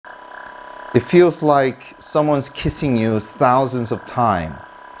It feels like someone's kissing you thousands of times.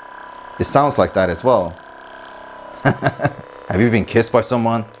 It sounds like that as well. Have you been kissed by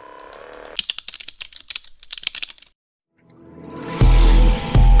someone?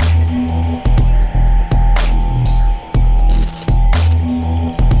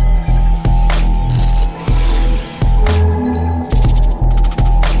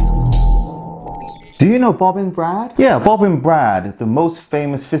 Do you know Bob and Brad? Yeah, Bob and Brad, the most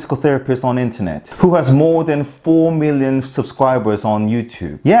famous physical therapist on internet, who has more than 4 million subscribers on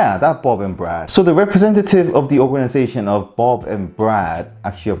YouTube. Yeah, that Bob and Brad. So the representative of the organization of Bob and Brad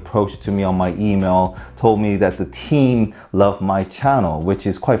actually approached to me on my email, told me that the team loved my channel, which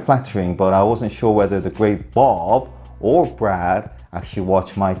is quite flattering, but I wasn't sure whether the great Bob or Brad actually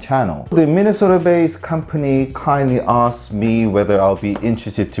watch my channel. The Minnesota-based company kindly asked me whether I'll be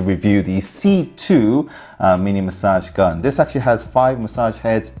interested to review the C2 mini massage gun. This actually has 5 massage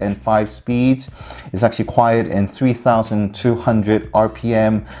heads and 5 speeds. It's actually quiet in 3,200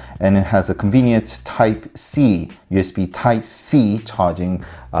 RPM, and it has a convenient Type-C, USB Type-C charging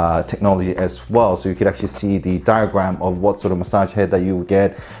technology as well. So you could actually see the diagram of what sort of massage head that you would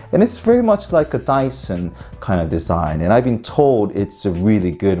get. And it's very much like a Dyson kind of design. And I've been told it's a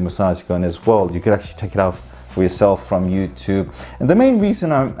really good massage gun as well. You could actually check it out for yourself from YouTube. And the main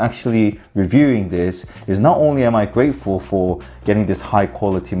reason I'm actually reviewing this is not only am I grateful for getting this high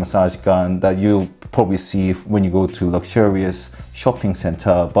quality massage gun that you'll probably see when you go to luxurious shopping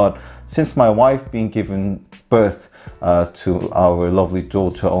center, but since my wife being given birth to our lovely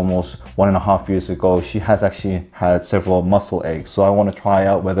daughter almost 1.5 years ago, she has actually had several muscle aches. So I want to try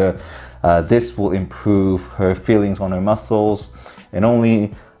out whether this will improve her feelings on her muscles, and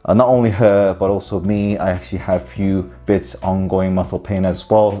not only her but also me. I actually have few bits ongoing muscle pain as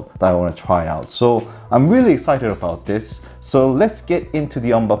well that I want to try out. So I'm really excited about this. So let's get into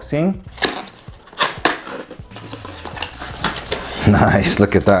the unboxing. Nice,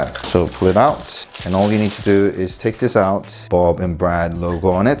 look at that. So pull it out, and all you need to do is take this out. Bob and Brad logo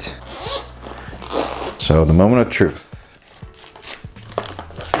on it. So the moment of truth.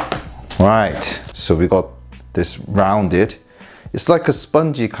 Right, so we got this rounded. It's like a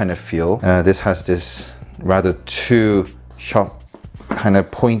spongy kind of feel. This has this rather 2 sharp kind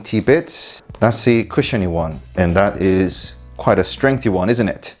of pointy bits. That's the cushiony one, and that is quite a strengthy one, isn't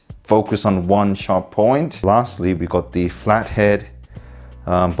it? Focus on one sharp point. Lastly, we got the flat head,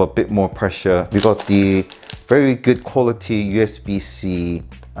 but a bit more pressure. We got the very good quality USB-C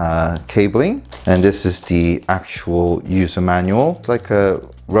cabling, and this is the actual user manual. It's like a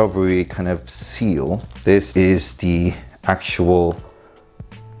rubbery kind of seal. This is the actual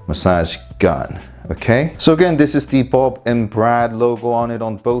massage gun. Okay, so again, this is the Bob and Brad logo on it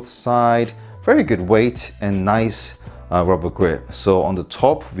on both sides. Very good weight and nice rubber grip. So on the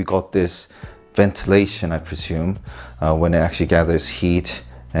top we got this ventilation, I presume, when it actually gathers heat,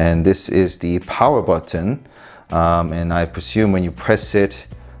 and this is the power button, and I presume when you press it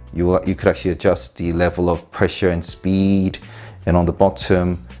you could actually adjust the level of pressure and speed. And on the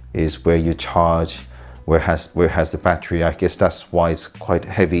bottom is where you charge, where it has the battery. I guess that's why it's quite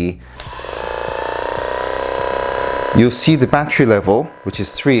heavy. You'll see the battery level, which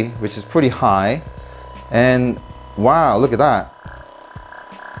is 3, which is pretty high. And wow, look at that.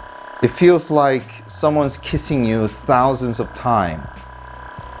 It feels like someone's kissing you thousands of times.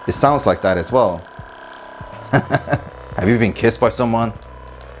 It sounds like that as well. Have you been kissed by someone?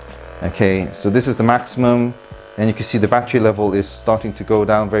 Okay, so this is the maximum, and you can see the battery level is starting to go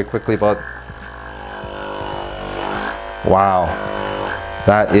down very quickly, but wow,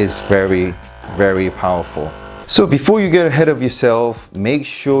 that is very, very powerful. So before you get ahead of yourself, make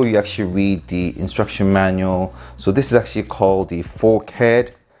sure you actually read the instruction manual. So this is actually called the fork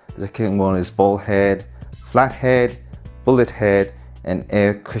head. The second one is ball head, flat head, bullet head, and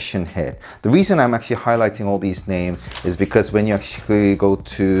air cushion head. The reason I'm actually highlighting all these names is because when you actually go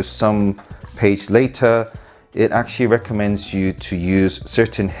to some page later, it actually recommends you to use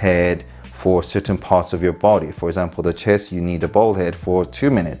certain head for certain parts of your body. For example, the chest, you need a ball head for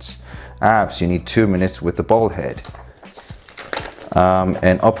 2 minutes. Abs, you need 2 minutes with the ball head.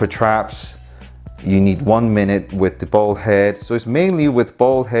 And upper traps, you need 1 minute with the ball head. So it's mainly with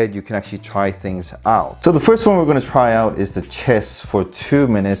ball head you can actually try things out. So the first one we're going to try out is the chest for 2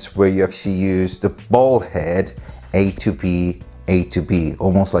 minutes, where you actually use the ball head A to B, A to B,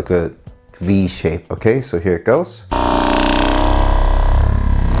 almost like a V shape. Okay, so here it goes.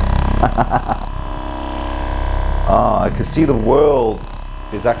 I can see the world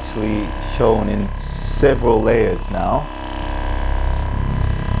is actually shown in several layers now.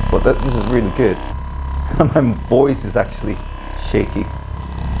 But this is really good. My voice is actually shaky.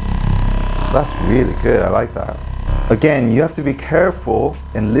 That's really good. I like that. Again, you have to be careful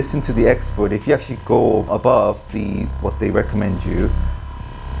and listen to the expert. If you actually go above what they recommend you,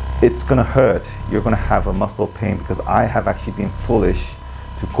 it's gonna hurt. You're gonna have a muscle pain, because I have actually been foolish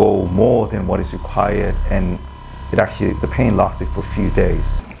to go more than what is required, and the pain lasted for a few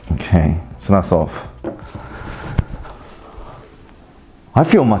days. Okay, so that's off. I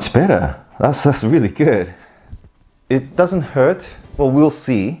feel much better. That's really good. It doesn't hurt. Well, we'll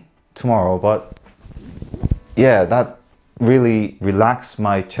see tomorrow, but yeah, that really relaxed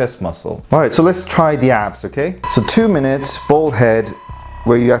my chest muscle. All right, so let's try the abs, okay? So 2 minutes, bald head,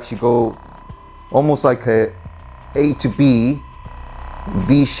 where you actually go almost like a to B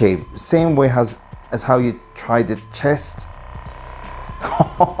V shape, same way as how you try the chest.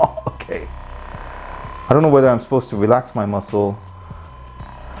 Okay. I don't know whether I'm supposed to relax my muscle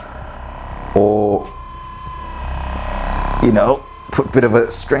or, you know, put a bit of a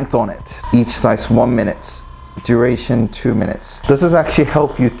strength on it. Each size 1 minute, duration 2 minutes. Does this actually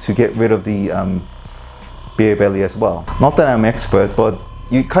help you to get rid of the beer belly as well? Not that I'm expert, but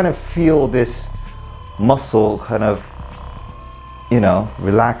you kind of feel this muscle kind of, you know,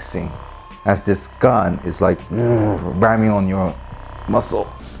 relaxing as this gun is like ramming on your muscle.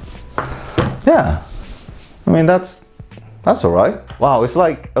 Yeah, I mean, that's all right. Wow, it's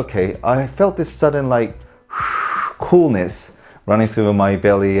like, okay, I felt this sudden like coolness running through my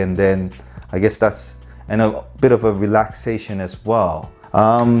belly, and then I guess that's, and a bit of a relaxation as well.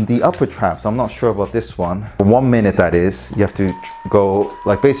 The upper traps, I'm not sure about this one. 1 minute, that is. You have to go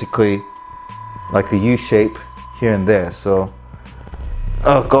like basically like a U shape here and there. So,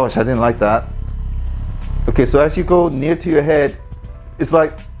 oh gosh, I didn't like that. Okay, so as you go near to your head, it's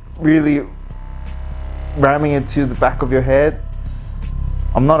like really ramming into the back of your head.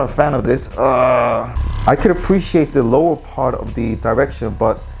 I'm not a fan of this. I could appreciate the lower part of the direction,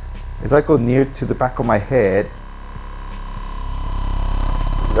 but as I go near to the back of my head,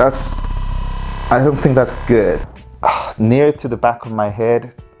 I don't think that's good. Near to the back of my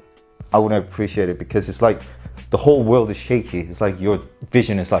head, I wouldn't appreciate it, because it's like the whole world is shaky. It's like your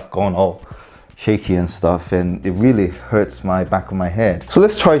vision is like going all shaky and stuff, and it really hurts my back of my head. So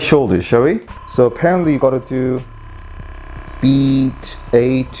let's try shoulders, shall we? So apparently you got to do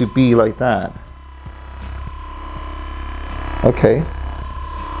A to B like that. Okay,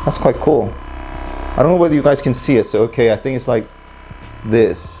 that's quite cool. I don't know whether you guys can see it. So okay, I think it's like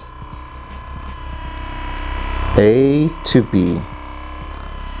this. A to B.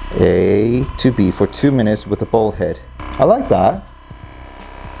 A to B for 2 minutes with a bald head. I like that.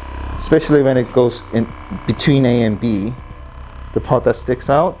 Especially when it goes in between A and B, the part that sticks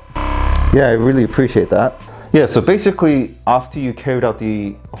out. Yeah, I really appreciate that. Yeah, so basically after you carried out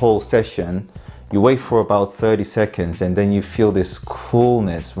the whole session, you wait for about 30 seconds and then you feel this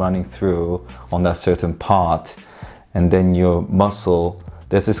coolness running through on that certain part, and then your muscle,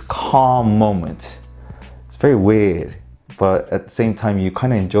 there's this calm moment. It's very weird, but at the same time you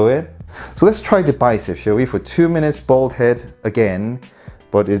kind of enjoy it. So let's try the bicep, shall we? For 2 minutes, bald head again,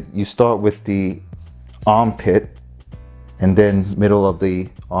 but you start with the armpit and then middle of the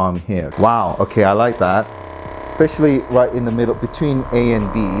arm here. Wow, okay, I like that. Especially right in the middle, between A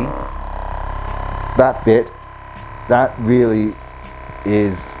and B. That bit, that really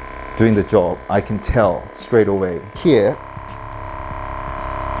is doing the job. I can tell straight away. Here,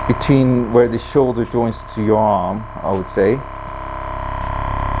 between where the shoulder joins to your arm, I would say,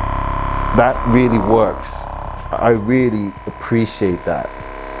 that really works. I really appreciate that.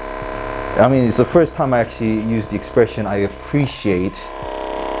 I mean, it's the first time I actually use the expression, I appreciate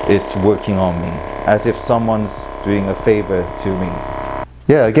it's working on me, as if someone's doing a favor to me.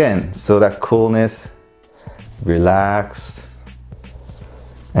 Yeah, again, so that coolness, relaxed,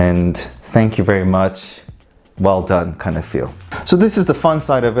 and thank you very much, well done kind of feel. So this is the fun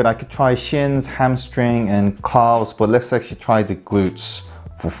side of it. I could try shins, hamstring, and calves, but let's actually try the glutes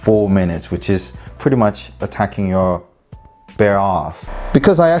for 4 minutes, which is pretty much attacking your bare ass.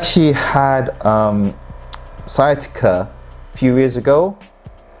 Because I actually had sciatica a few years ago,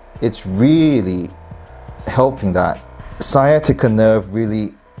 it's really helping that. Sciatica nerve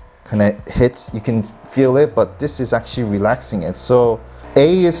really kind of hits, you can feel it, but this is actually relaxing it. So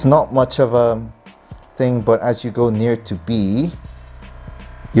A is not much of a thing, but as you go near to B,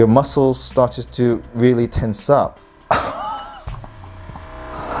 your muscles started to really tense up.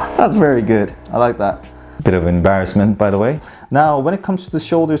 That's very good. I like that. Bit of embarrassment, by the way. Now, when it comes to the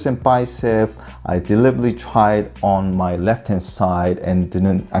shoulders and bicep, I deliberately tried on my left-hand side and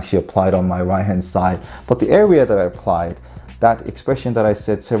didn't actually apply it on my right-hand side. But the area that I applied, that expression that I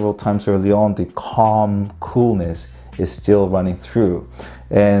said several times early on, the calm coolness, is still running through.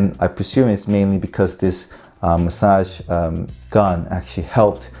 and I presume it's mainly because this massage gun actually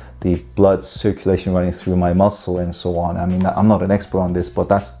helped the blood circulation running through my muscle and so on. I mean, I'm not an expert on this, but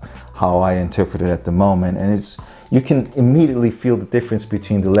that's how I interpret it at the moment. And you can immediately feel the difference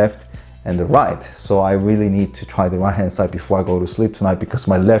between the left and the right. So I really need to try the right hand side before I go to sleep tonight, because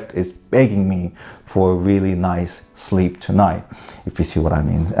my left is begging me for a really nice sleep tonight, if you see what I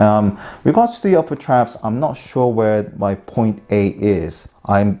mean. Regards to the upper traps, I'm not sure where my point A is.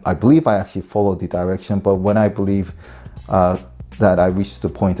 I believe I actually followed the direction, but when I believe that I reached the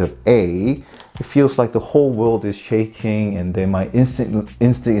point of A, it feels like the whole world is shaking, and then my instinct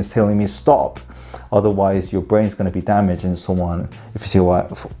is telling me stop. Otherwise, your brain's going to be damaged and so on, if you see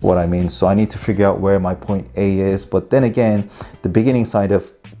what I mean. So I need to figure out where my point A is. But then again, the beginning side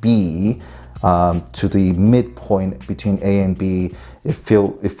of B to the midpoint between A and B, it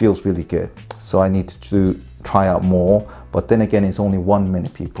feels really good. So I need to try out more. But then again, it's only 1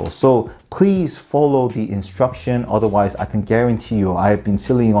 minute, people. So please follow the instruction. Otherwise, I can guarantee you, I have been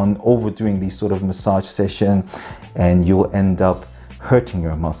silly on overdoing these sort of massage session, and you'll end up hurting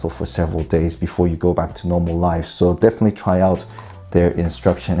your muscle for several days before you go back to normal life. So definitely try out their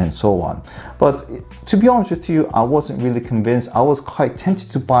instruction and so on. But to be honest with you, I wasn't really convinced. I was quite tempted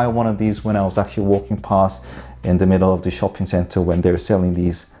to buy one of these when I was actually walking past in the middle of the shopping center when they're selling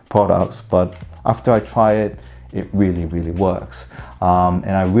these products. But after I try it, it really works. And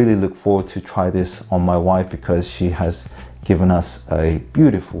I really look forward to try this on my wife, because she has given us a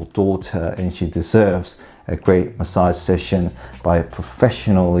beautiful daughter and she deserves a great massage session by a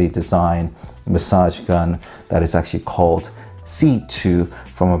professionally designed massage gun that is actually called C2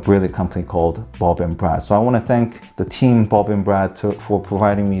 from a brilliant company called Bob & Brad. So I want to thank the team Bob & Brad for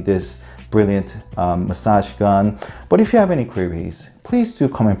providing me this brilliant massage gun. But if you have any queries, please do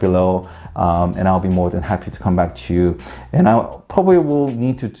comment below, and I'll be more than happy to come back to you. And I probably will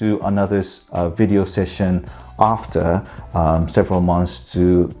need to do another video session after several months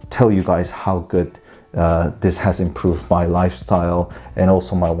to tell you guys how good this has improved my lifestyle and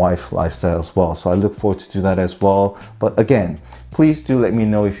also my wife's lifestyle as well. So I look forward to do that as well. But again, please do let me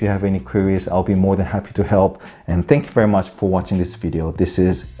know if you have any queries. I'll be more than happy to help. And thank you very much for watching this video. This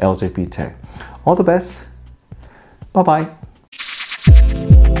is LJP Tech. All the best. Bye bye.